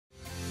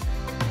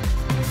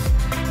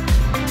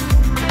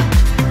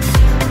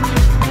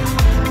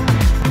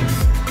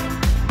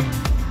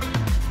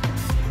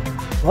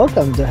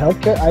Welcome to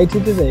Healthcare IT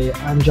Today.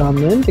 I'm John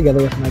Lynn,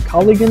 together with my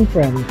colleague and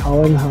friend,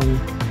 Colin Hung.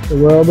 The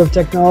world of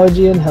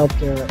technology and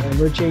healthcare are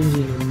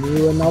ever-changing in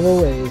new and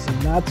novel ways,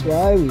 and that's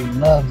why we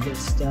love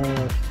this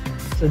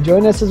stuff. So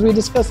join us as we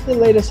discuss the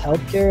latest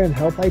healthcare and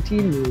health IT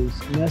news,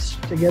 mesh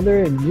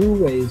together in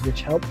new ways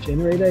which help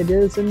generate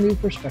ideas and new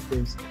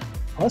perspectives.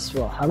 Plus,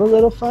 we'll have a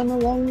little fun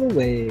along the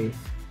way.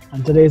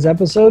 On today's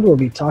episode, we'll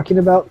be talking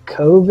about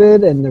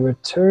COVID and the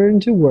return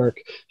to work.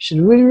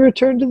 Should we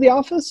return to the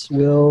office?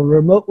 Will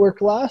remote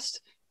work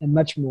last? And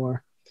much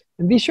more.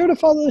 And be sure to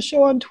follow the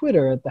show on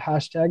Twitter at the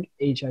hashtag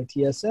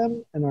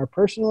HITSM and our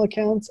personal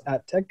accounts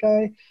at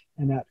TechGuy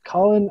and at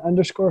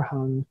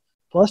Colin_Hung.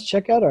 Plus,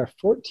 check out our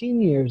 14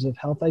 years of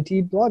health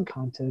IT blog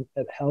content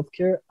at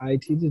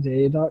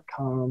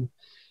healthcareittoday.com.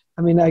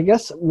 I mean, I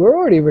guess we're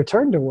already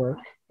returned to work,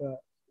 but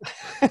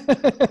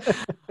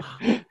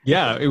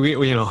Yeah,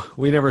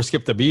 we never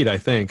skipped a beat, I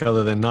think,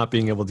 other than not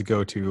being able to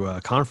go to a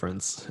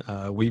conference.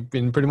 We've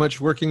been pretty much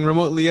working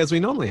remotely as we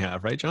normally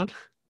have, right, John?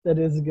 that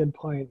is a good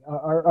point.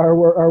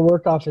 Our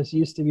work office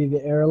used to be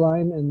the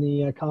airline and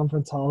the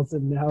conference halls,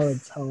 and now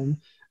it's home.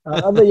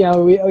 But we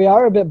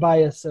are a bit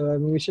biased, so I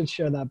mean, we should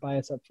share that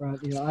bias up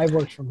front. I've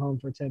worked from home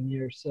for 10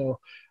 years, so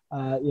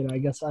I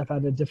guess I've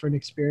had a different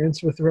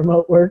experience with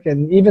remote work,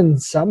 and even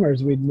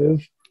summers we'd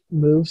move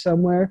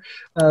somewhere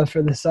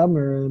for the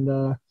summer,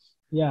 and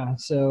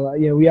so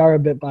we are a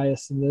bit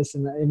biased in this.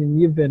 And I mean,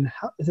 you've been,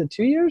 is it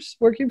 2 years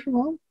working from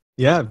home?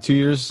 Yeah, 2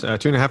 years,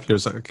 2.5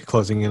 years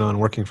closing in on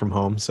working from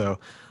home. So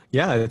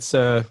yeah, it's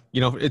of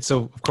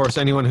course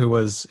anyone who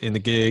was in the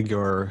gig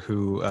or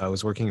who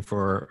was working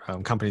for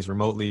companies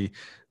remotely,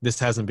 this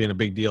hasn't been a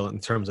big deal in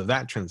terms of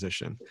that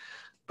transition.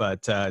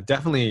 But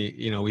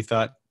definitely, we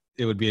thought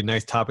it would be a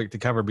nice topic to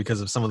cover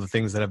because of some of the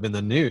things that have been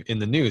in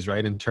the news,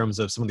 right? In terms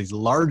of some of these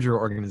larger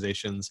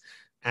organizations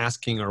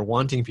asking or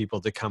wanting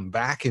people to come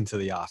back into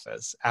the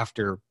office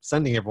after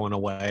sending everyone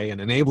away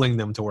and enabling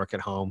them to work at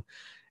home.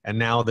 And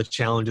now the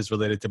challenge is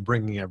related to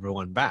bringing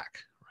everyone back,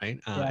 right?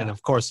 Yeah. And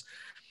of course,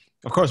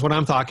 what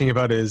I'm talking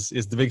about is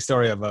the big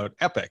story about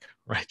Epic,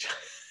 right?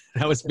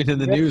 That has been in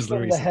the news From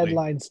recently. the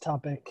headlines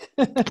topic.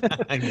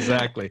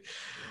 Exactly.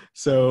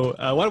 So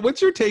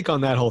what's your take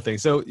on that whole thing?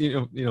 So,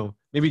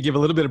 maybe give a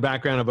little bit of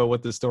background about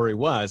what the story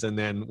was, and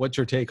then what's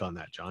your take on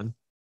that, John?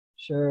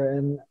 Sure.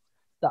 And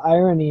the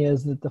irony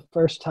is that the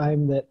first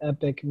time that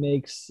Epic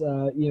makes,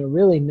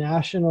 really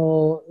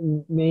national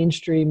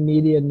mainstream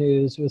media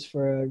news was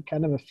for a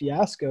kind of a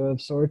fiasco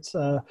of sorts.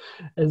 That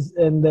is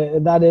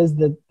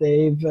that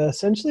they've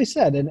essentially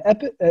said, and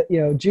Epic,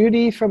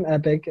 Judy from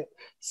Epic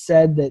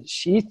said that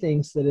she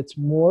thinks that it's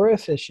more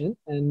efficient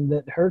and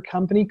that her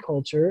company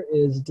culture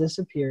is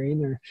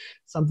disappearing or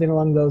something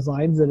along those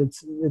lines, that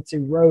it's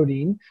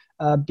eroding.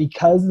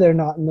 Because they're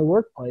not in the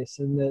workplace,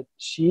 and that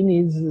she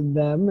needs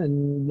them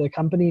and the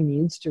company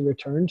needs to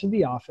return to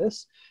the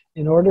office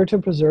in order to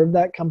preserve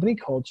that company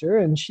culture.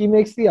 And she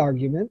makes the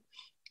argument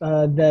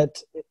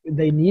that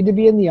they need to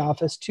be in the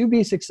office to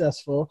be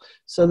successful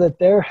so that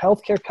their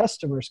healthcare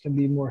customers can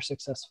be more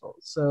successful.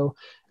 So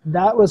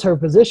that was her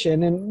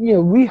position. And,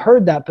 we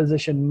heard that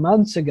position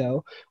months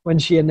ago when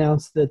she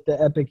announced that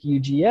the Epic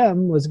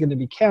UGM was going to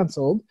be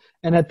canceled.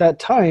 And at that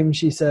time,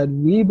 she said,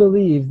 we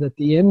believe that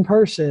the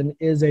in-person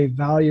is a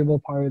valuable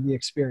part of the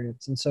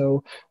experience. And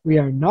so we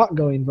are not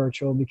going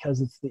virtual because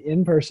it's the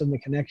in-person, the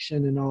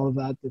connection, and all of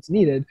that that's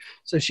needed.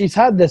 So she's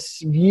had this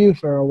view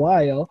for a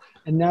while,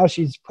 and now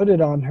she's put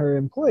it on her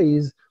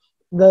employees.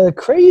 The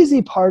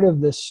crazy part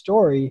of this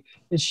story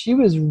is she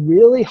was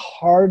really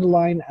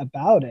hardline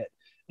about it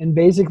and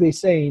basically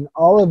saying,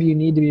 all of you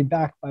need to be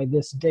back by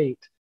this date.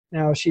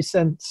 Now, she's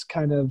since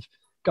kind of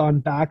gone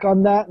back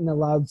on that and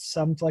allowed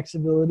some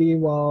flexibility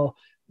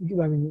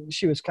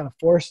she was kind of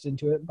forced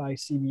into it by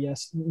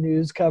CBS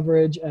News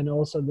coverage and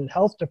also the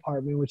health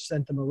department, which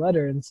sent them a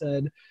letter and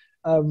said,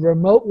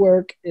 remote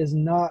work is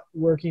not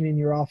working in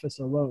your office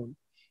alone,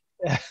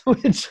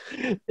 which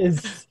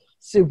is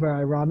super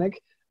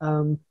ironic.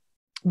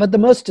 But the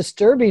most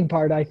disturbing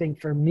part, I think,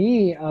 for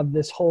me of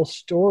this whole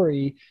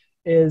story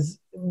is,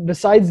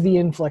 besides the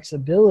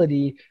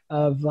inflexibility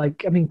of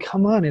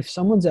come on, if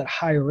someone's at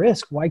high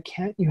risk, why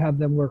can't you have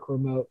them work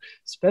remote?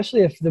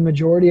 Especially if the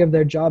majority of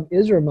their job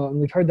is remote.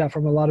 And we've heard that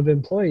from a lot of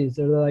employees.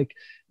 They're like,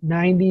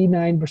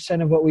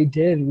 99% of what we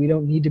did, we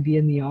don't need to be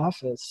in the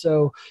office.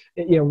 So,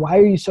 why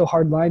are you so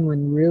hardline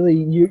when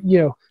really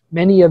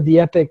many of the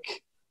Epic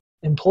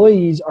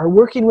employees are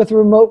working with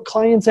remote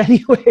clients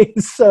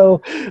anyways?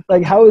 So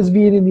how is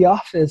being in the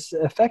office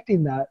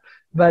affecting that?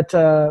 But,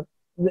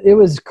 it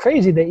was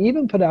crazy. They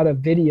even put out a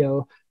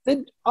video that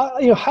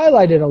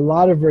highlighted a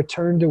lot of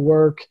return to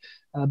work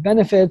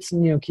benefits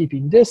and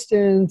keeping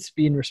distance,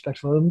 being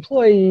respectful of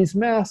employees,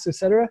 masks,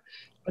 etc.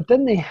 But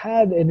then they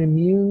had an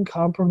immune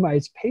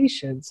compromised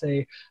patient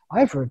say,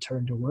 "I've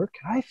returned to work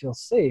and I feel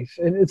safe."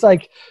 And it's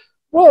like,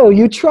 whoa!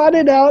 You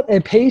trotted out a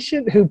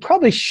patient who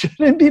probably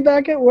shouldn't be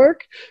back at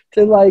work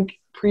to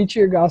preach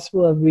your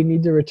gospel of we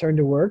need to return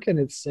to work and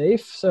it's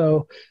safe.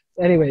 So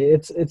anyway,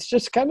 it's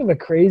just kind of a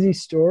crazy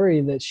story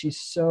that she's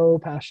so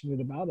passionate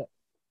about it.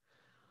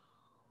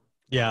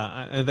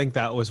 Yeah, I think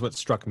that was what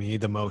struck me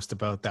the most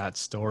about that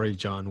story,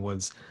 John,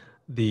 was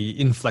the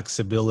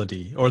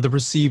inflexibility or the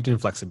perceived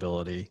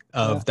inflexibility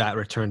Yeah, of that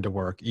return to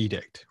work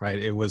edict, right?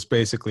 It was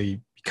basically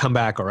come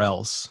back or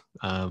else.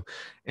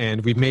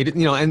 And we've made it,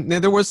 and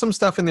there was some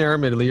stuff in there,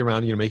 admittedly,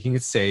 around, making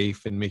it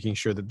safe and making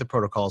sure that the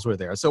protocols were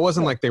there. So it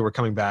wasn't right. like they were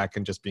coming back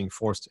and just being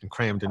forced and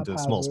crammed into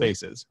small Haphazard.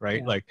 spaces,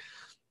 right? Yeah, Like,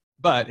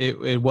 but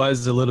it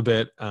was a little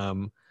bit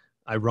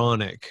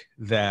ironic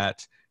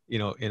that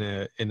in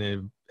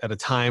a at a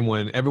time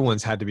when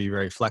everyone's had to be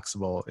very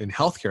flexible in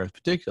healthcare,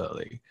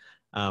 particularly,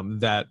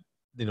 that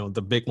one of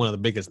the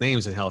biggest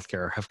names in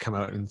healthcare have come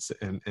out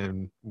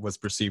and was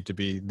perceived to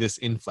be this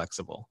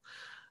inflexible.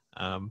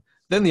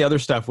 Then the other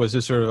stuff was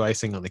just sort of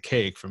icing on the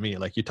cake for me.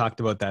 Like, you talked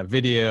about that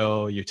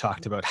video, you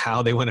talked about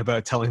how they went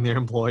about telling their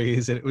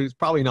employees, and it was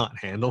probably not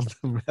handled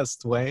the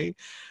best way.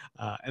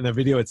 And the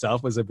video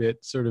itself was a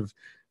bit sort of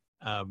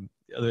a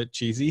bit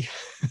cheesy.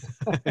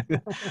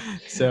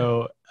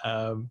 So,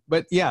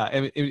 but yeah,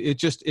 I mean, it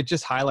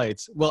just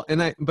highlights, well,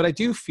 but I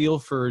do feel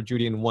for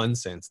Judy in one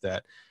sense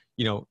that,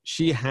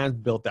 she has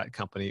built that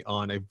company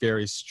on a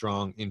very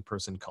strong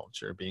in-person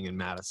culture, being in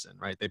Madison,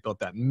 right? They built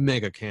that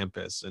mega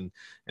campus and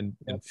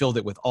yep. filled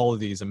it with all of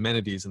these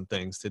amenities and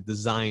things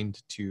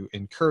designed to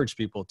encourage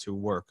people to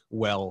work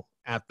well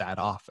at that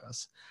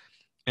office.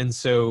 And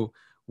so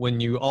when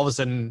you all of a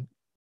sudden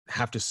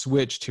have to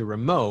switch to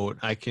remote,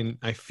 I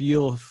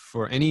feel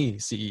for any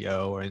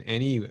CEO or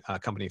any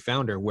company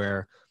founder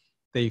where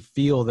they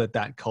feel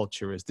that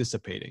culture is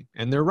dissipating.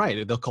 And they're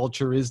right. The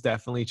culture is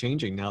definitely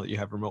changing now that you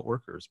have remote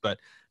workers, but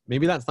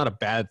maybe that's not a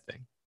bad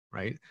thing,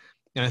 right?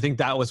 And I think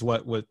that was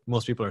what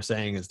most people are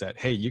saying, is that,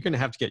 hey, you're going to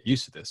have to get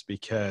used to this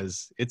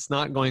because it's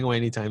not going away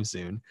anytime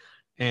soon.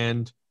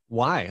 And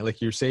why?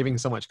 Like, you're saving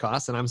so much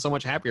cost, and I'm so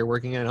much happier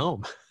working at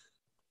home.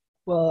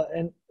 Well,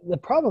 and the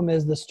problem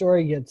is the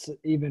story gets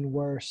even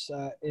worse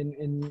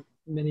in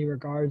many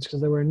regards,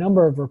 because there were a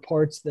number of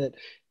reports that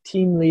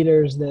team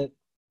leaders that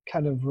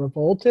kind of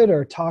revolted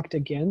or talked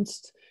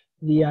against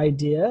the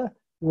idea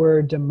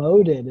were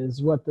demoted,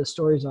 is what the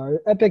stories are.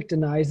 Epic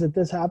denies that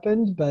this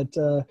happened, but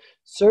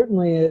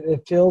certainly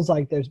it feels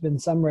like there's been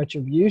some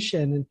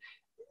retribution.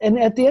 And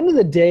at the end of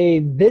the day,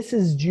 this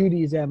is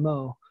Judy's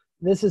MO.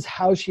 This is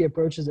how she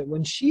approaches it.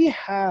 When she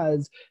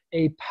has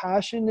a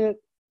passionate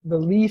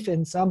belief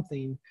in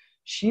something,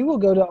 she will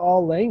go to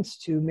all lengths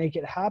to make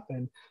it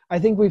happen. I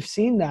think we've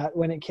seen that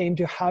when it came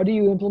to how do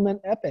you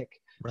implement Epic.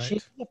 She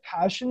has Right. a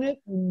passionate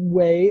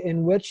way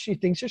in which she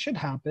thinks it should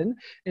happen.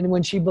 And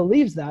when she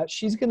believes that,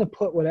 she's going to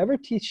put whatever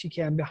teeth she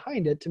can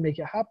behind it to make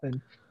it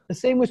happen. The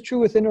same was true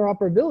with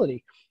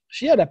interoperability.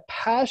 She had a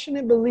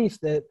passionate belief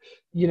that,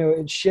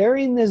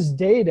 sharing this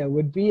data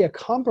would be a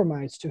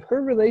compromise to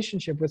her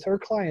relationship with her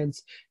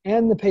clients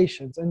and the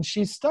patients. And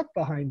she's stuck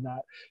behind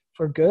that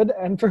for good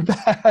and for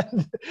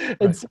bad. And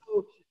Right. so,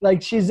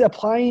 like, she's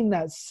applying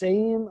that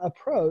same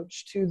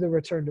approach to the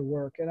return to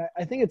work. And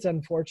I think it's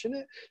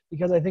unfortunate,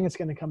 because I think it's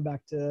going to come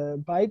back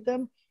to bite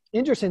them.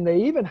 Interesting,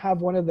 they even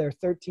have one of their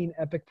 13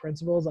 epic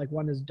principles. Like,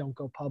 one is don't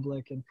go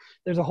public, and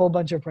there's a whole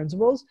bunch of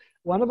principles.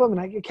 One of them,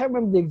 and I can't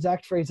remember the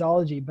exact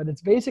phraseology, but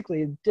it's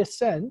basically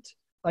dissent.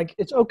 Like,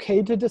 it's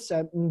okay to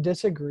dissent and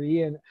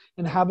disagree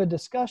and have a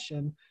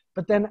discussion,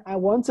 but then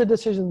once a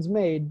decision's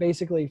made,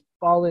 basically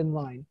fall in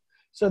line.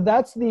 So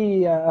that's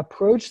the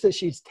approach that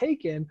she's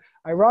taken.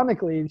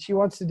 Ironically, she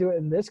wants to do it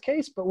in this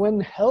case, but when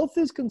health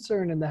is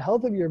concerned and the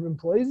health of your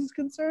employees is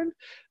concerned,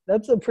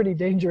 that's a pretty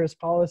dangerous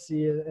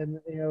policy and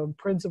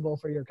principle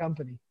for your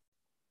company.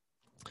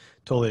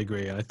 Totally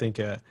agree. I think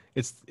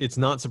it's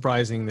not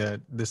surprising that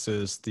this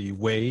is the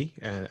way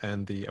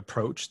and the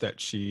approach that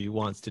she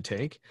wants to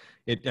take.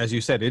 It, as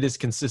you said, it is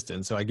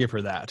consistent, so I give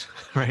her that.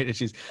 Right? And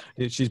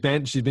she's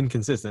been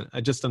consistent.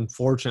 I just,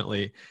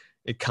 unfortunately,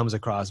 it comes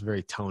across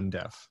very tone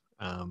deaf.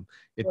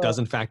 It Well,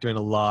 doesn't factor in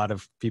a lot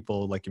of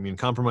people, like immune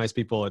compromised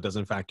people. It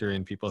doesn't factor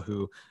in people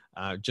who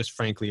just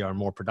frankly are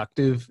more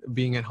productive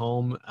being at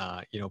home.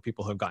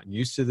 People who have gotten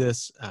used to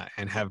this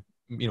and have,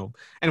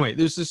 anyway,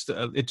 there's just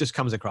it just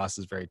comes across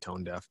as very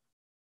tone deaf.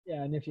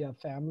 yeah, and if you have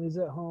families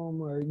at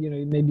home, or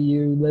maybe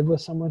you live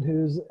with someone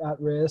who's at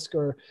risk,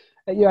 or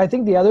I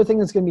think the other thing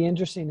that's going to be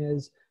interesting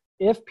is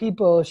if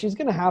she's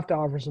going to have to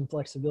offer some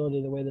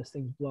flexibility the way this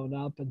thing's blown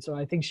up, and so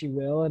I think she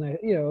will, and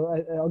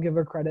I'll give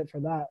her credit for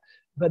that.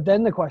 But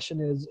then the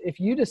question is, if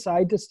you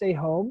decide to stay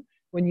home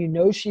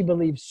when she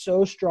believes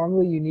so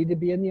strongly you need to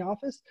be in the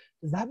office,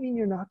 does that mean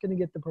you're not going to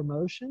get the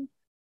promotion?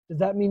 Does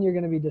that mean you're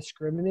going to be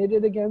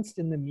discriminated against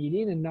in the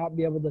meeting and not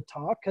be able to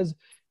talk? Because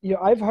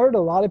I've heard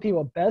a lot of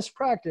people, best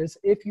practice,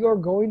 if you're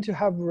going to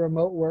have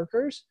remote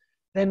workers,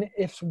 then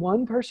if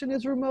one person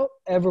is remote,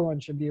 everyone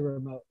should be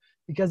remote.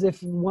 Because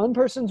if one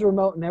person's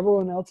remote and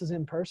everyone else is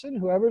in person,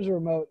 whoever's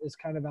remote is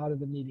kind of out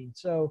of the meeting.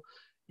 So,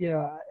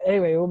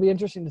 anyway, it will be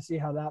interesting to see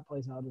how that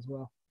plays out as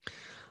well.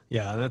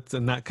 Yeah,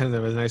 that kind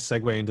of a nice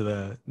segue into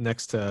the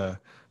next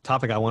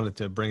topic I wanted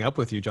to bring up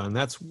with you, John.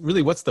 That's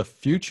really what's the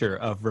future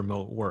of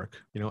remote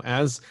work.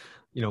 As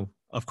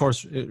of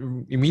course,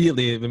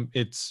 immediately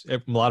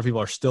a lot of people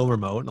are still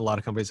remote, and a lot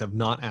of companies have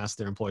not asked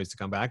their employees to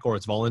come back, or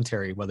it's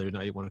voluntary whether or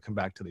not you want to come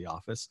back to the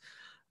office.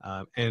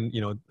 And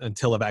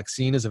until a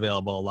vaccine is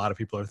available, a lot of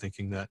people are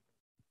thinking that,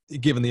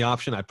 given the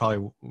option, I'd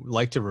probably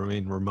like to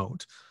remain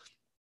remote.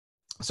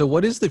 So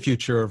what is the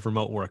future of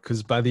remote work?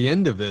 Because by the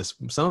end of this,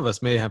 some of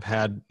us may have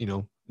had,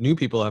 new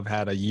people have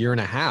had a year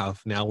and a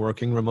half now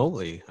working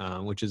remotely,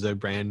 which is a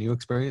brand new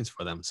experience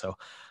for them. So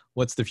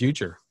what's the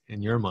future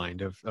in your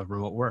mind of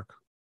remote work?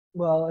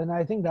 Well, and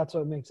I think that's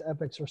what makes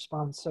Epic's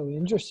response so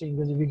interesting,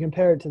 because if you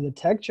compare it to the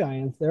tech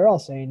giants, they're all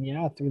saying,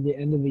 yeah, through the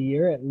end of the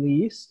year at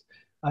least.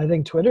 I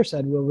think Twitter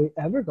said, will we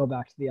ever go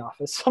back to the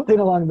office? Something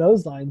along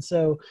those lines.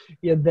 So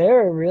yeah,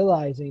 they're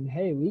realizing,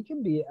 hey, we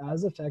can be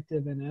as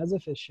effective and as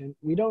efficient.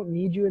 We don't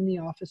need you in the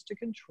office to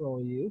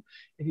control you.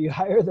 If you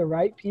hire the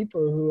right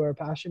people who are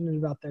passionate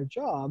about their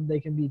job, they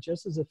can be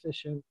just as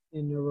efficient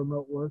in a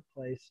remote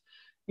workplace.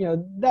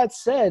 That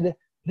said,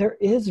 there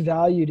is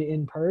value to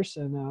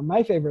in-person.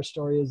 My favorite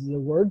story is the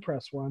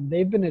WordPress one.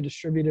 They've been a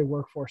distributed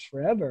workforce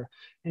forever.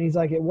 And he's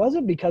like, it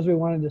wasn't because we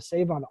wanted to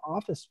save on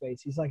office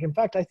space. He's like, in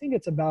fact, I think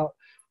it's about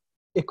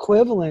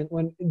equivalent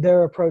when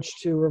their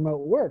approach to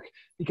remote work,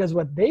 because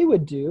what they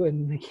would do,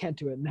 and they can't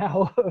do it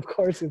now, of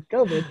course, with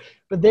COVID,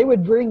 but they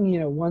would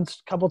bring,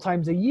 once, couple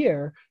times a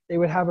year, they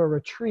would have a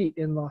retreat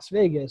in Las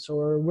Vegas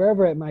or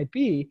wherever it might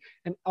be.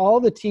 And all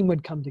the team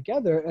would come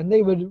together and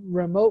they would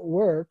remote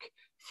work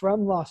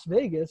from Las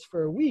Vegas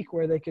for a week,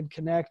 where they could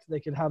connect, they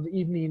could have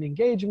evening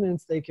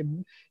engagements, they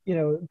could,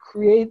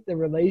 create the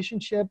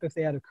relationship if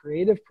they had a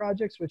creative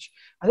projects, which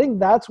I think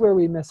that's where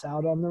we miss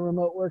out on the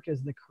remote work,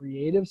 is the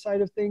creative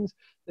side of things.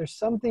 There's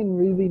something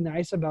really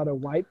nice about a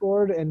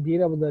whiteboard and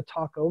being able to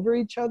talk over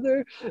each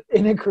other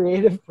in a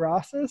creative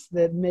process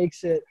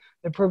that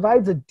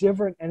provides a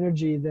different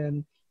energy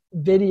than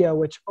video,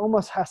 which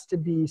almost has to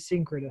be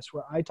synchronous,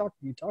 where I talk,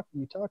 you talk,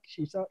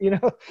 she talk,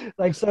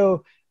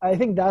 so I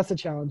think that's a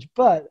challenge.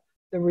 But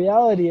the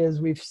reality is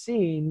we've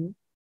seen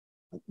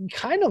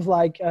kind of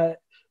like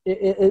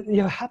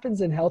it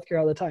happens in healthcare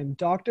all the time.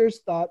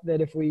 Doctors thought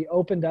that if we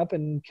opened up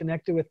and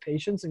connected with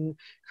patients and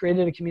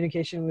created a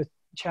communication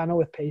channel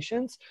with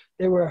patients,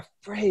 they were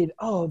afraid,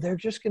 they're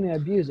just going to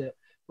abuse it.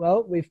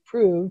 Well, we've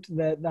proved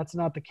that that's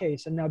not the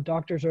case, and now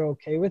doctors are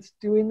okay with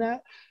doing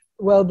that.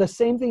 Well, the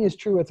same thing is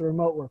true with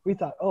remote work. We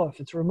thought, if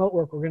it's remote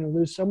work, we're going to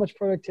lose so much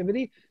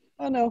productivity.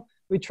 Oh, no,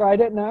 we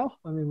tried it now.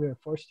 I mean, we were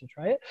forced to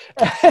try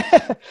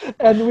it.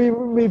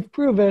 And we've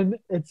proven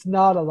it's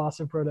not a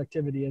loss of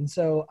productivity. And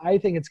so I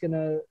think it's going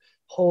to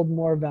hold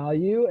more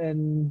value,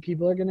 and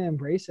people are going to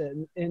embrace it.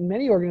 In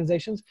many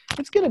organizations,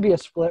 it's going to be a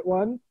split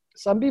one.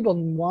 Some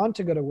people want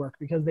to go to work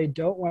because they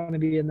don't want to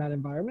be in that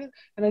environment.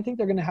 And I think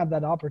they're going to have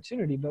that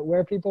opportunity. But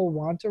where people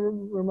want to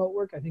remote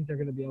work, I think they're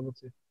going to be able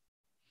to.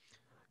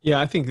 Yeah,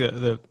 I think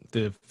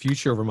the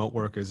future of remote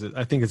work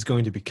I think it's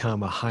going to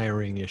become a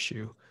hiring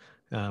issue.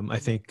 I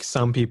think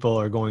some people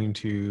are going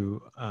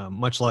to,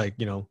 much like,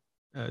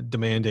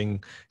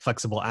 demanding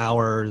flexible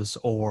hours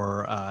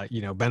or,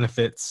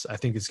 benefits, I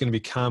think it's going to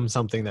become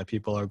something that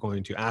people are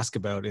going to ask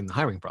about in the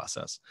hiring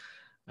process.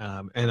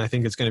 And I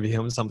think it's going to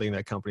become something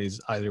that companies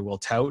either will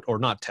tout or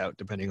not tout,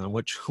 depending on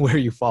where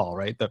you fall,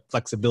 right? The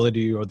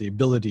flexibility or the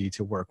ability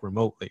to work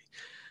remotely.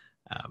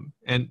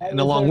 And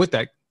along with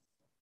that,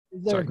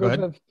 is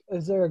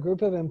there a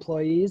group of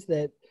employees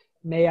that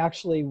may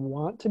actually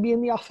want to be in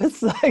the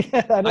office? I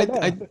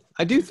don't know.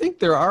 I do think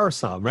there are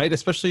some, right?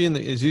 Especially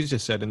as you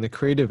just said, in the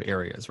creative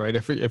areas, right?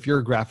 If you're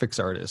a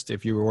graphics artist,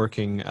 if you're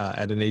working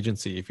at an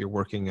agency, if you're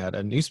working at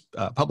a news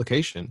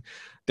publication,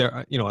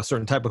 there, a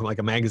certain type of, like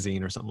a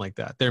magazine or something like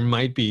that, there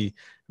might be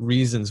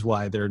reasons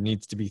why there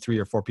needs to be 3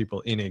 or 4 people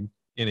in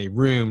a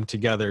room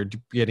together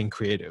getting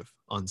creative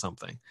on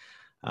something.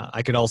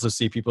 I could also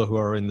see people who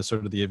are in the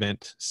sort of the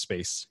event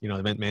space,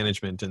 event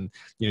management, and,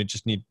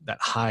 just need that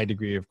high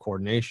degree of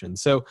coordination.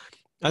 So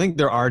I think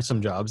there are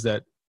some jobs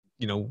that,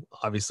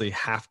 obviously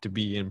have to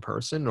be in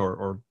person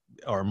or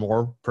are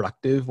more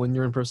productive when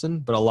you're in person,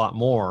 but a lot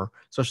more,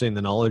 especially in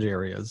the knowledge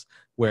areas,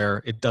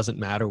 where it doesn't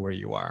matter where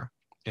you are.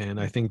 And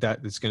I think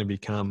that is going to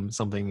become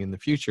something in the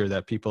future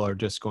that people are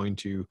just going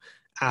to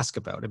ask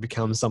about. It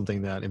becomes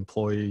something that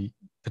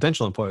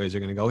potential employees are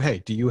going to go,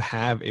 hey, do you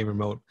have a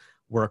remote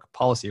work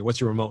policy? What's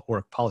your remote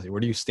work policy?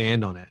 Where do you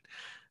stand on it?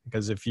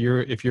 Because if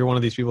you're one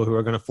of these people who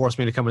are going to force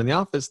me to come in the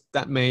office,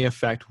 that may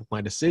affect my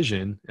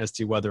decision as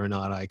to whether or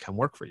not I come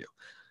work for you.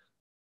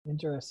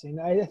 Interesting.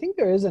 I think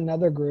there is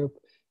another group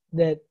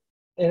that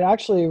it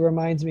actually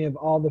reminds me of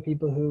all the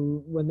people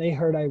who, when they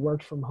heard I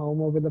worked from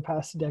home over the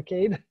past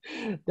decade,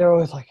 they're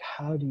always like,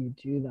 how do you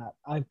do that?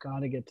 I've got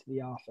to get to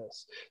the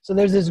office. So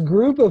there's this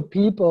group of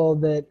people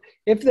that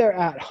if they're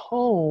at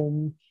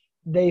home,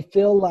 they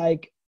feel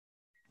like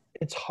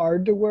it's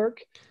hard to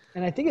work.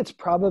 And I think it's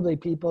probably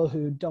people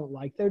who don't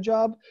like their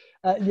job,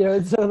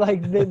 so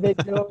like they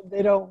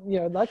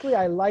don't, luckily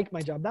I like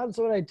my job. That's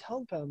what I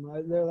tell them.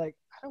 They're like,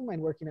 I don't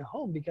mind working at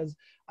home because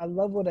I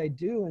love what I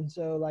do. And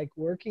so like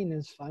working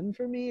is fun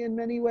for me in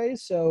many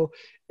ways. So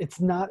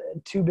it's not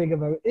too big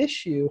of an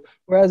issue.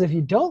 Whereas if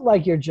you don't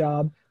like your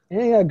job,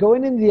 and yeah,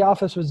 going into the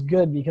office was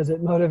good because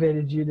it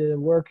motivated you to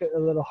work a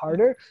little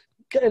harder.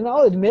 And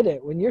I'll admit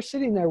it, when you're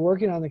sitting there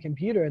working on the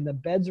computer and the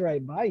bed's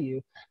right by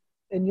you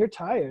and you're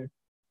tired,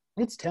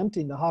 it's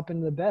tempting to hop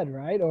into the bed,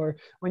 right? Or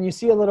when you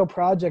see a little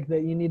project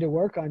that you need to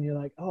work on, you're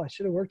like, oh, I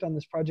should have worked on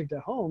this project at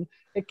home.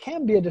 It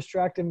can be a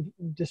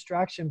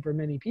distraction for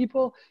many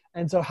people.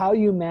 And so how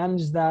you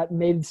manage that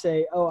made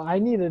say, oh, I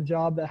need a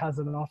job that has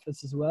an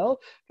office as well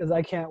because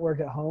I can't work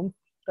at home.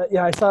 But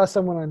yeah, I saw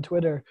someone on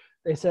Twitter.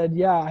 They said,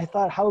 yeah, I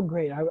thought how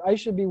great. I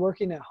should be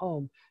working at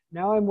home.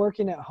 Now I'm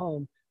working at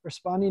home,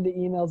 responding to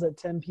emails at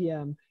 10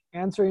 p.m.,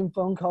 answering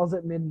phone calls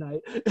at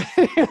midnight.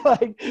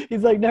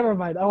 He's like, never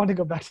mind. I want to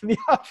go back to the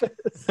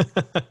office.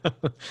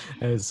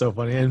 It's so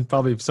funny and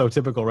probably so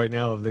typical right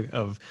now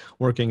of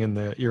working in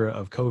the era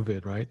of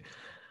COVID, right?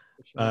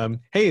 Sure.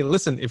 Hey,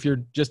 listen, if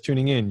you're just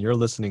tuning in, you're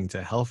listening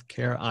to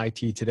Healthcare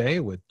IT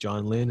Today with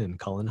John Lynn and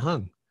Colin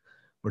Hung.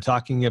 We're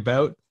talking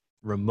about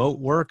remote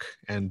work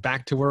and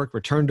back to work,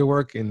 return to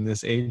work in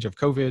this age of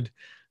COVID,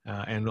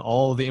 and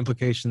all the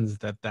implications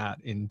that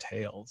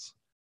entails.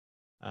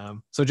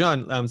 So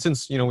John,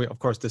 since, of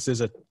course, this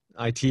is a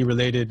IT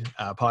related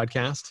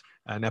podcast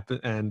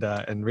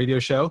and radio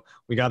show,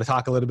 we got to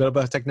talk a little bit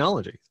about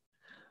technology.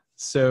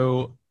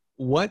 So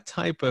what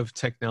type of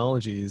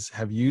technologies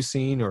have you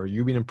seen or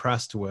you've been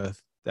impressed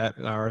with that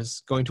are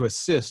going to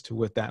assist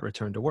with that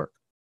return to work?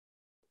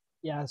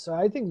 Yeah, so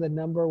I think the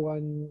number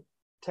one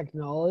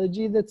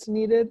technology that's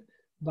needed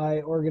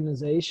by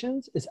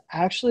organizations is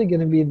actually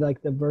going to be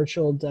like the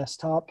virtual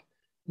desktop,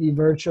 the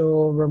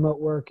virtual remote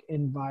work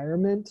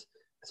environment.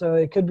 So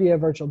it could be a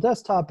virtual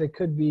desktop. It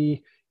could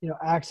be,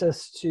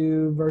 access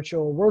to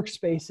virtual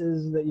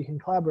workspaces that you can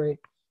collaborate.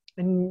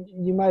 And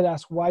you might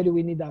ask, why do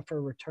we need that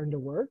for return to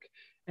work?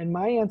 And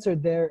my answer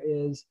there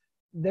is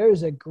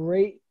there's a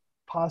great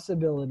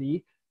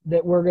possibility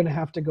that we're going to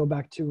have to go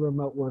back to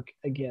remote work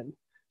again.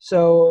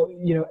 So,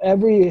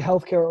 every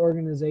healthcare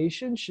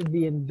organization should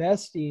be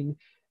investing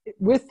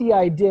with the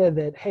idea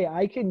that, hey,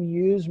 I can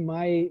use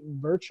my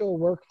virtual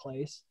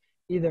workplace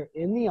either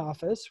in the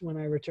office when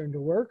I return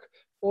to work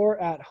or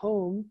at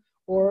home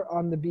or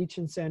on the beach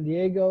in San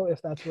Diego,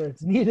 if that's where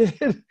it's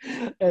needed.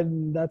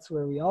 And that's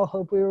where we all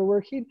hope we were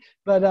working.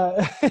 But,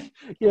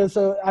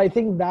 so I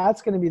think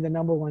that's going to be the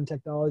number one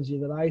technology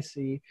that I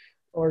see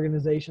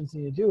organizations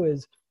need to do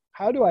is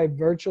how do I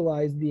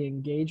virtualize the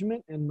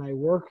engagement in my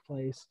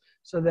workplace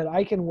so that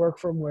I can work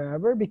from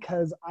wherever?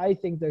 Because I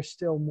think there's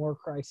still more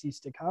crises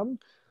to come,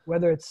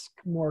 whether it's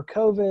more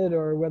COVID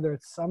or whether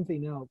it's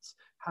something else.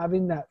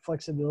 Having that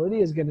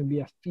flexibility is going to be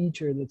a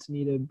feature that's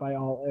needed by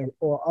all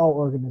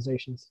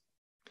organizations.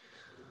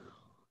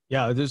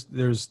 Yeah,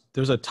 there's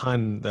a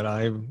ton that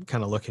I'm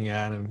kind of looking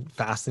at and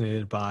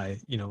fascinated by.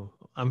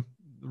 I'm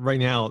right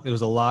now,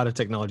 there's a lot of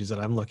technologies that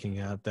I'm looking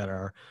at that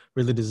are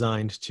really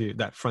designed to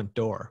that front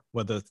door,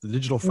 whether it's the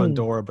digital front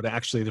door, but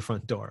actually the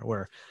front door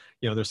where,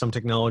 there's some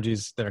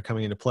technologies that are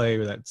coming into play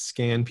that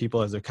scan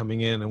people as they're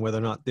coming in and whether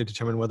or not they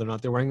determine whether or not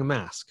they're wearing a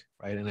mask,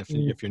 right? And if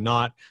you're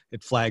not,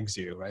 it flags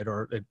you, right?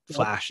 Or it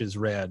flashes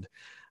red.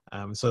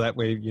 So that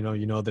way, you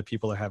know that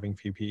people are having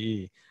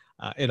PPE.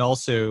 It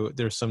also,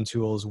 there's some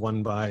tools,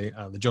 one by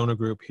the Jonah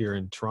Group here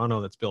in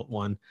Toronto that's built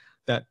one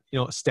that,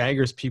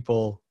 staggers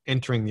people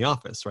entering the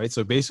office, right?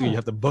 So basically you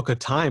have to book a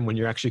time when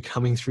you're actually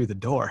coming through the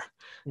door.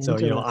 So,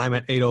 I'm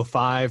at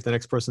 8:05, the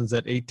next person's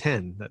at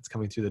 8:10 that's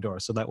coming through the door.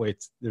 So that way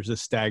there's a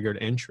staggered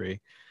entry.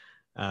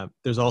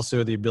 There's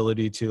also the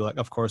ability to,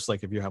 of course,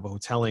 if you have a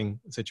hoteling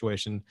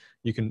situation,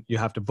 you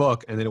have to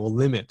book, and then it will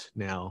limit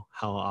now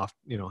how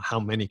often, how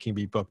many can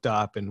be booked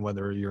up and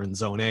whether you're in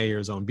zone A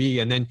or zone B.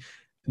 And then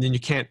you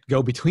can't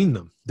go between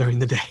them during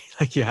the day.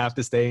 You have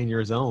to stay in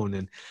your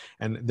zone,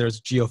 and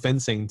there's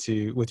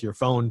geofencing with your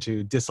phone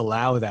to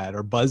disallow that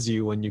or buzz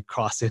you when you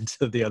cross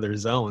into the other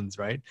zones,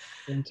 right?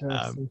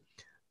 Interesting.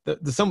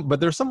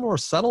 But there's some more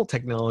subtle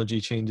technology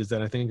changes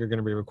that I think are going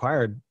to be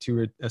required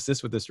to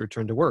assist with this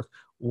return to work.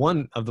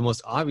 One of the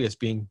most obvious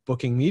being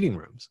booking meeting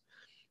rooms,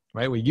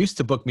 right? We used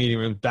to book meeting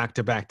rooms back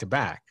to back to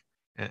back.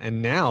 And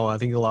now I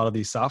think a lot of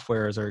these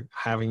softwares are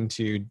having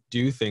to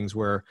do things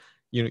where,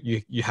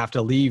 you have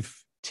to leave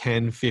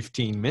 10,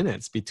 15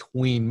 minutes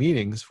between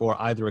meetings for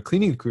either a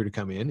cleaning crew to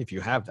come in, if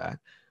you have that,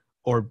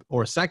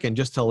 or second,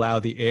 just to allow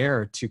the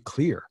air to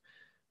clear.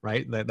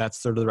 Right?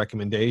 That's sort of the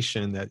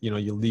recommendation that,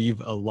 you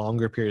leave a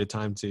longer period of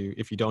time to,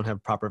 if you don't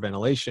have proper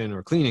ventilation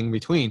or cleaning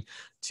between,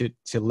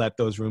 to let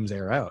those rooms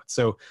air out.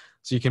 So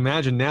you can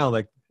imagine now,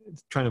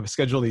 trying to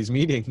schedule these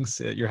meetings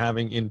that you're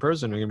having in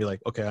person, you're gonna be like,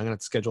 okay, I'm gonna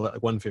schedule it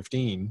at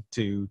 1:15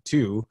 to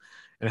 2,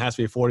 and it has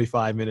to be a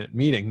 45-minute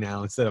meeting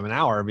now instead of an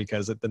hour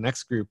because the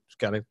next group's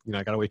gotta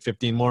wait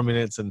 15 more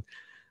minutes. And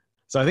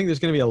so I think there's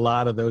gonna be a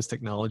lot of those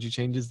technology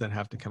changes that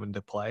have to come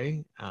into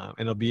play, and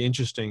it'll be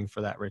interesting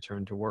for that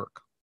return to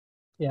work.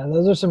 Yeah,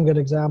 those are some good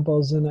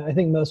examples. And I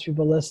think most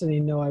people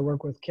listening know I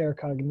work with Care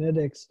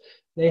Cognitics.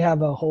 They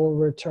have a whole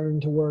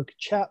return to work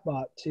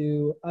chatbot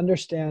to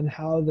understand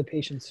how the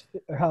patients,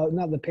 or how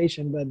not the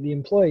patient, but the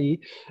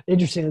employee.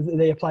 Interesting that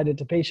they applied it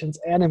to patients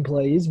and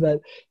employees,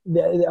 but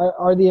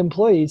are the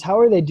employees, how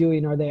are they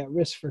doing? Are they at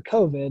risk for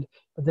COVID?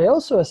 But they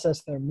also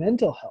assess their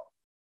mental health,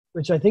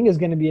 which I think is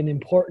going to be an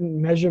important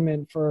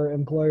measurement for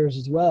employers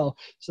as well.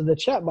 So the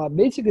chatbot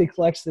basically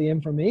collects the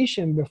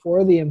information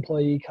before the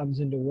employee comes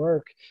into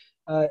work.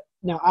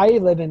 Now, I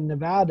live in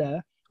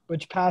Nevada,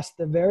 which passed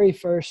the very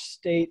first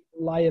state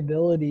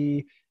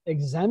liability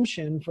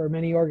exemption for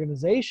many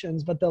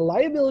organizations, but the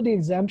liability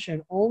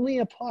exemption only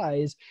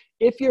applies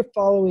if you're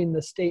following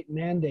the state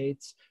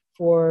mandates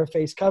for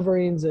face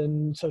coverings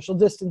and social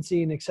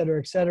distancing, et cetera,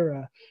 et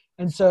cetera.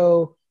 And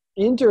so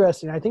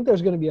interesting. I think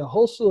there's going to be a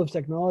whole slew of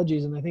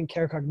technologies, and I think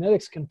Care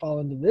Cognitics can fall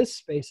into this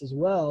space as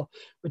well,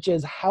 which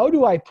is how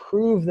do I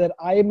prove that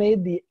I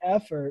made the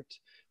effort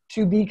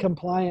to be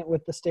compliant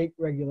with the state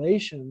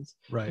regulations?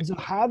 Right. And so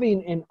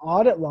having an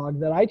audit log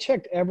that I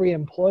checked every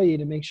employee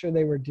to make sure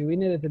they were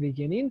doing it at the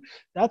beginning,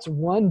 that's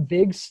one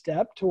big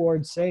step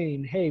towards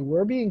saying, hey,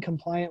 we're being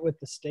compliant with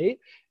the state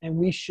and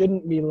we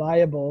shouldn't be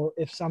liable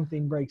if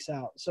something breaks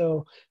out.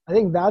 So I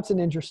think that's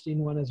an interesting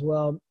one as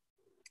well.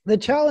 The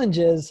challenge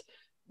is,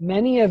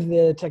 many of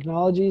the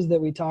technologies that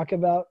we talk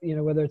about,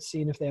 whether it's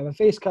seeing if they have a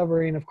face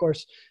covering, of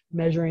course,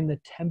 measuring the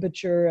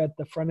temperature at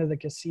the front of the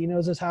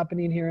casinos is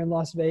happening here in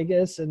Las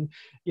Vegas. And,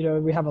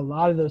 we have a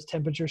lot of those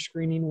temperature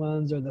screening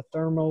ones or the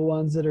thermal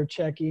ones that are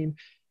checking.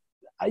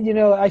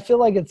 I feel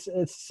like it's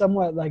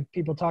somewhat like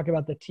people talk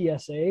about the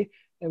TSA,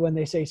 and when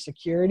they say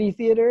security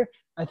theater,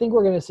 I think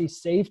we're going to see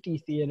safety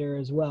theater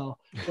as well,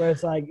 where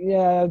it's like,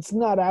 yeah, it's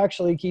not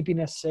actually keeping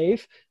us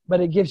safe,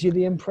 but it gives you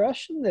the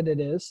impression that it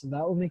is. So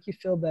that will make you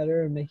feel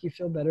better and make you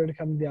feel better to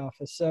come to the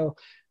office. So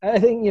I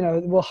think,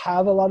 we'll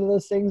have a lot of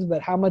those things,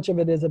 but how much of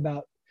it is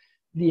about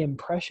the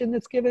impression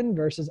that's given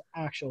versus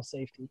actual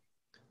safety?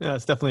 Yeah,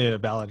 it's definitely a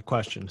valid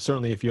question.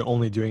 Certainly, if you're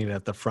only doing it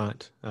at the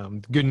front.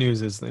 The good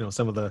news is,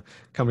 some of the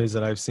companies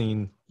that I've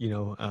seen,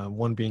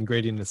 one being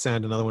Gradient and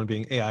Ascend, another one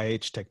being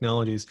AIH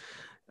Technologies,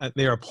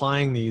 they are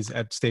applying these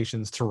at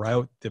stations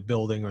throughout the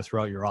building or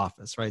throughout your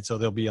office, right? So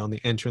they'll be on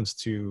the entrance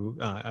to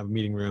a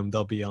meeting room.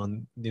 They'll be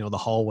on, the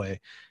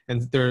hallway,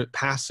 and they're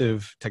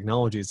passive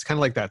technologies. It's kind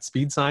of like that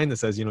speed sign that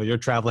says, you're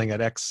traveling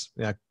at X,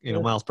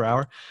 miles per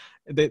hour.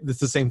 It's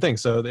the same thing.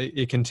 So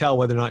it can tell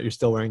whether or not you're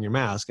still wearing your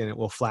mask, and it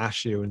will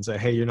flash you and say,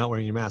 hey, you're not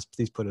wearing your mask,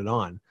 please put it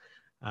on.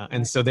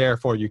 And so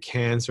therefore you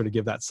can sort of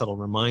give that subtle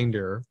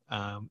reminder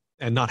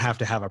and not have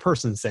to have a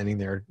person standing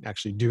there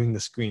actually doing the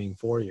screening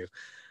for you.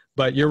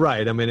 But you're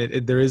right. I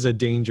mean, there is a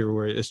danger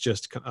where it's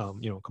just,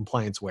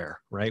 compliance wear,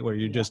 right? Where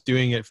you're just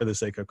doing it for the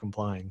sake of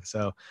complying.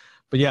 So,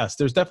 but yes,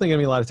 there's definitely going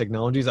to be a lot of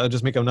technologies. I'll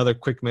just make another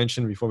quick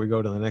mention before we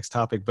go to the next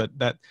topic. But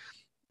that,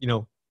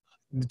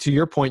 to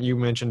your point you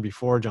mentioned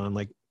before, John,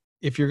 like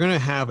if you're going to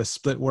have a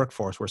split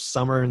workforce where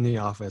some are in the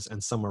office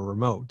and some are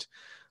remote,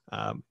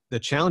 the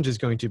challenge is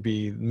going to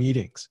be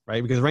meetings,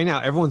 right? Because right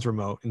now everyone's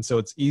remote. And so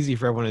it's easy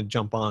for everyone to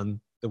jump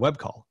on the web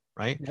call,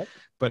 right? Yep.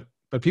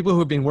 But people who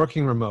have been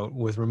working remote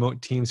with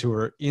remote teams who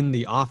are in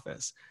the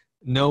office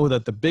know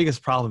that the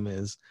biggest problem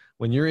is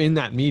when you're in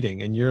that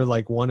meeting and you're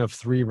like one of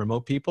 3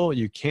 remote people,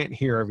 you can't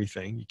hear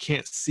everything, you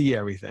can't see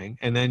everything,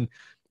 and then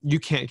you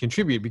can't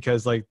contribute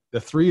because like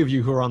the 3 of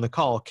you who are on the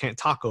call can't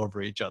talk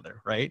over each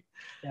other, right?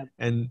 Yep.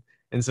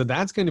 And so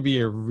that's going to be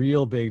a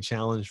real big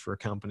challenge for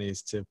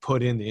companies to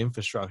put in the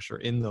infrastructure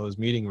in those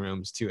meeting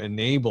rooms to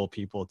enable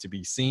people to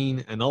be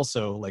seen. And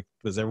also, like,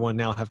 does everyone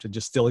now have to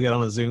just still get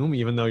on a Zoom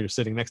even though you're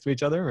sitting next to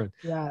each other? Or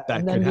Yeah, that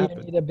and could then do you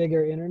happen. need a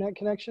bigger internet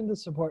connection to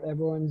support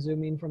everyone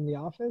Zooming from the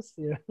office?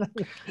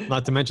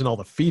 Not to mention all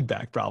the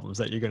feedback problems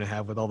that you're going to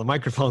have with all the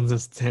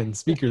microphones and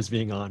speakers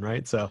being on,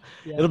 right? So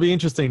it'll be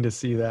interesting to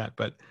see that.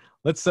 But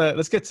let's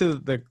get to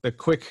the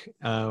quick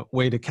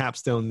way to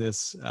capstone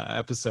this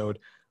episode.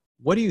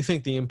 What do you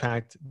think the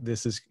impact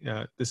this is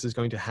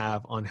going to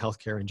have on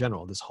healthcare in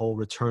general? This whole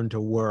return to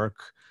work,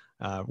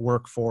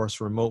 workforce,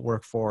 remote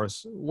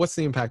workforce. What's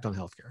the impact on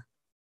healthcare?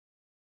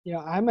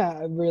 I'm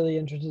really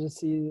interested to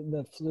see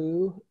the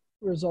flu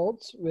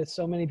results with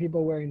so many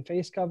people wearing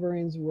face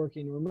coverings,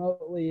 working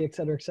remotely, et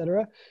cetera, et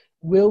cetera.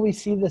 Will we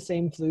see the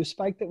same flu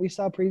spike that we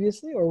saw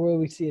previously, or will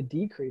we see a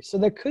decrease?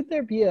 So could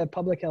there be a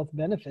public health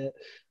benefit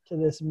to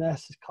this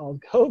mess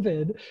called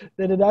COVID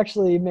that it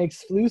actually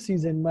makes flu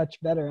season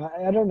much better?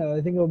 I don't know.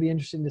 I think it'll be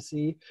interesting to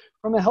see.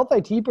 From a health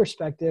IT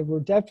perspective, we're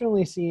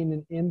definitely seeing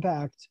an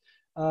impact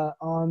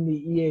on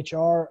the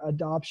EHR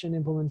adoption,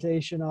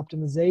 implementation,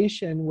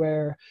 optimization,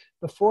 where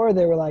before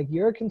they were like,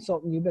 you're a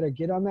consultant, you better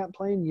get on that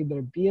plane, you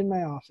better be in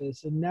my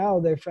office. And now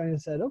they're finally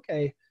said,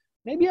 okay,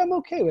 maybe I'm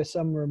okay with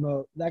some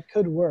remote. That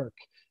could work.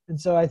 And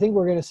so I think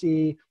we're going to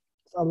see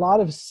a lot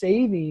of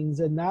savings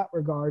in that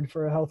regard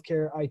for a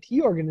healthcare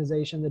IT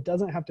organization that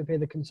doesn't have to pay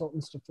the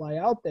consultants to fly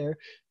out there.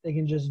 They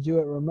can just do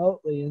it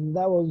remotely, and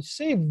that will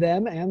save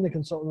them and the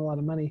consultant a lot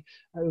of money.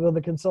 Will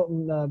the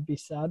consultant be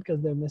sad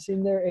because they're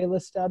missing their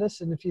A-list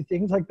status and a few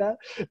things like that?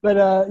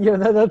 But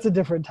that's a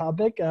different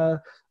topic.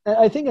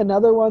 I think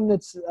another one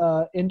that's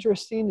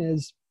interesting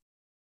is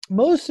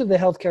most of the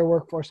healthcare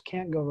workforce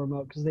can't go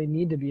remote because they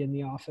need to be in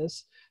the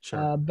office.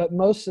 Sure. But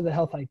most of the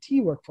health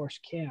IT workforce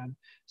can.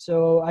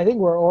 So I think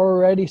we're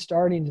already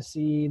starting to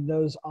see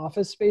those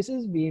office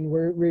spaces being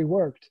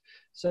reworked.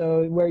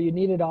 So where you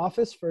needed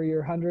office for your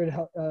 100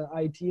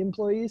 IT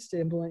employees to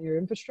implement your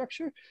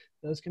infrastructure,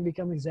 those can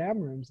become exam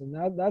rooms. And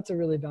that's a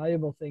really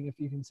valuable thing if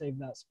you can save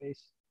that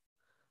space.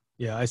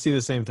 Yeah, I see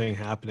the same thing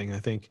happening. I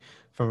think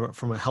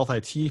from a health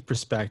IT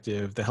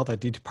perspective, the health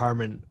IT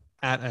department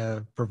at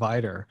a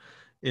provider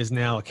is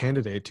now a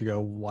candidate to go,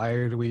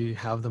 why do we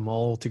have them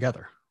all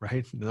together,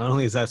 right? Not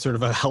only is that sort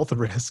of a health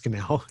risk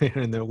now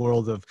in the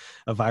world of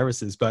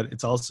viruses, but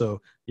it's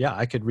also, yeah,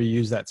 I could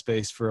reuse that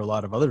space for a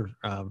lot of other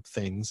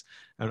things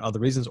and other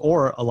reasons.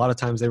 Or a lot of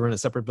times they were in a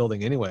separate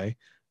building anyway.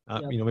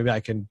 Maybe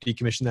I can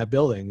decommission that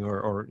building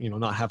or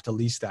not have to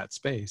lease that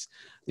space.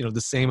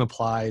 The same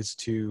applies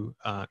to,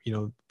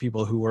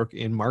 people who work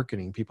in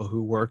marketing, people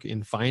who work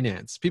in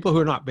finance, people who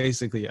are not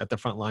basically at the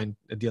front line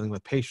dealing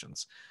with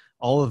patients.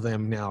 All of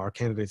them now are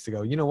candidates to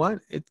go, you know what,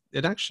 it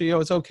actually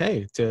it's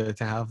okay to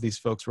have these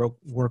folks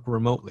work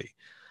remotely.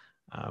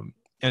 And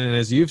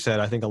as you've said,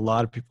 I think a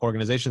lot of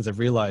organizations have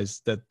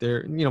realized that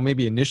there,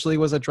 maybe initially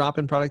was a drop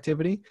in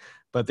productivity,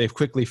 but they've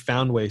quickly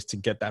found ways to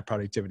get that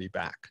productivity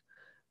back.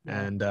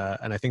 And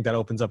I think that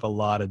opens up a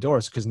lot of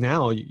doors because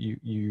now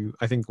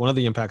I think one of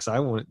the impacts I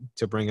want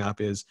to bring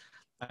up is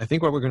I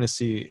think what we're going to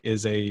see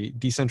is a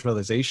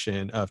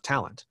decentralization of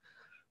talent.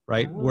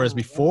 Right. Whereas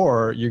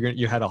before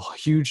you had a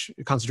huge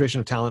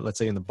concentration of talent, let's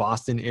say in the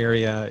Boston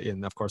area,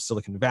 in of course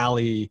Silicon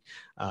Valley,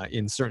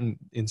 in certain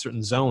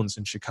zones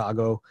in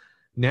Chicago.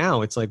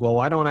 Now it's like, well,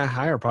 why don't I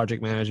hire a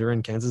project manager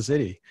in Kansas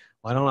City?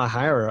 Why don't I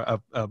hire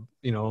an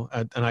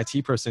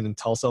IT person in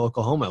Tulsa,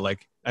 Oklahoma?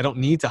 Like I don't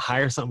need to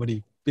hire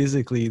somebody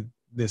physically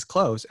this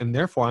close, and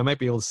therefore I might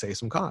be able to save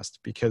some cost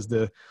because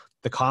the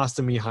cost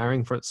of me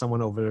hiring for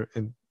someone over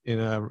in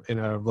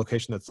a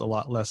location that's a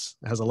lot less,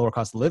 has a lower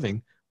cost of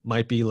living,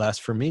 might be less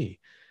for me.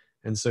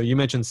 And so you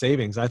mentioned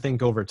savings. I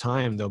think over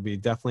time, there'll be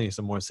definitely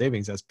some more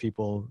savings as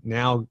people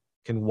now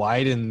can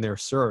widen their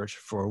search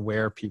for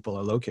where people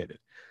are located.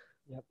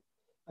 Yep.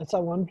 I saw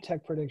one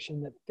tech prediction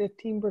that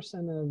 15%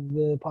 of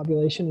the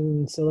population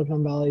in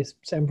Silicon Valley,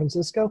 San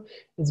Francisco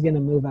is going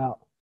to move out,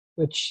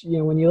 which,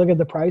 when you look at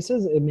the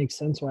prices, it makes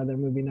sense why they're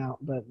moving out.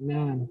 But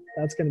man,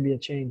 that's going to be a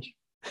change.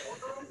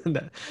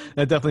 that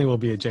definitely will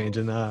be a change.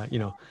 And,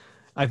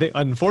 I think,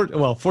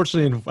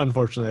 fortunately and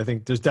unfortunately, I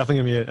think there's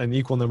definitely going to be an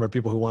equal number of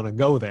people who want to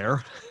go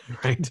there,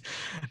 right?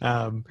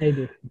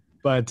 Maybe.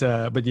 But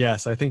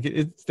yes, I think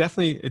it's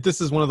definitely,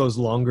 this is one of those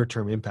longer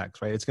term impacts,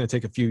 right? It's going to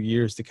take a few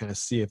years to kind of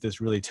see if this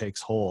really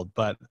takes hold.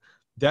 But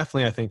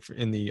definitely, I think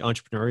in the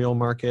entrepreneurial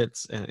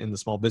markets and in the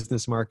small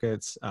business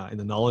markets, in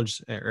the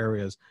knowledge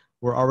areas,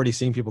 we're already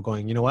seeing people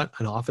going, you know what,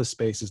 an office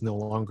space is no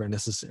longer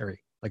necessary.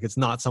 Like it's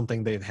not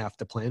something they'd have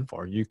to plan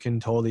for. You can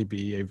totally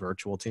be a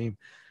virtual team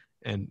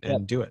and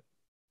do it.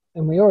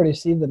 And we already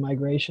see the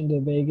migration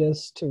to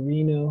Vegas, to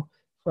Reno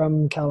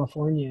from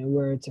California,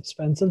 where it's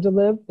expensive to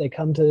live. They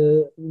come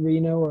to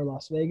Reno or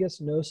Las Vegas,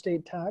 no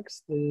state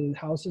tax. The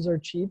houses are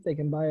cheap. They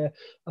can buy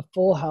a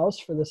full house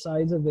for the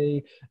size of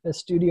a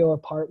studio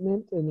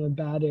apartment in a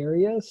bad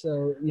area.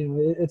 So,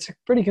 it's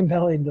pretty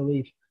compelling to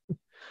leave.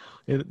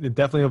 It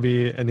definitely will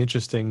be an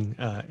interesting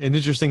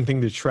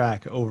thing to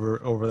track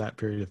over that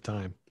period of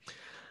time.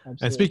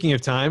 Absolutely. And speaking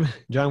of time,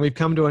 John, we've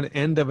come to an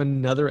end of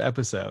another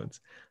episode.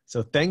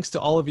 So thanks to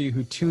all of you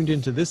who tuned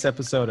into this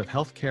episode of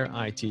Healthcare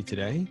IT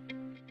Today.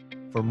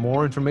 For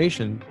more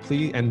information,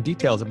 please, and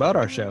details about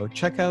our show,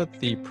 check out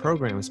the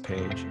programs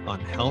page on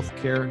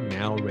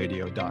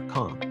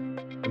healthcarenowradio.com.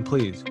 And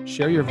please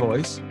share your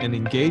voice and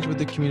engage with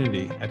the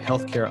community at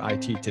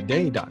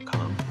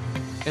healthcareittoday.com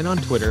and on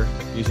Twitter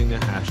using the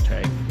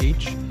hashtag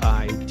HITSM.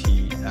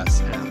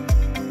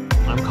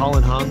 I'm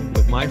Colin Hung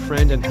with my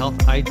friend and health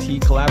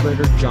IT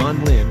collaborator,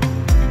 John Lynn.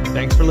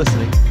 Thanks for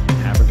listening and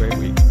have a great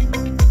week.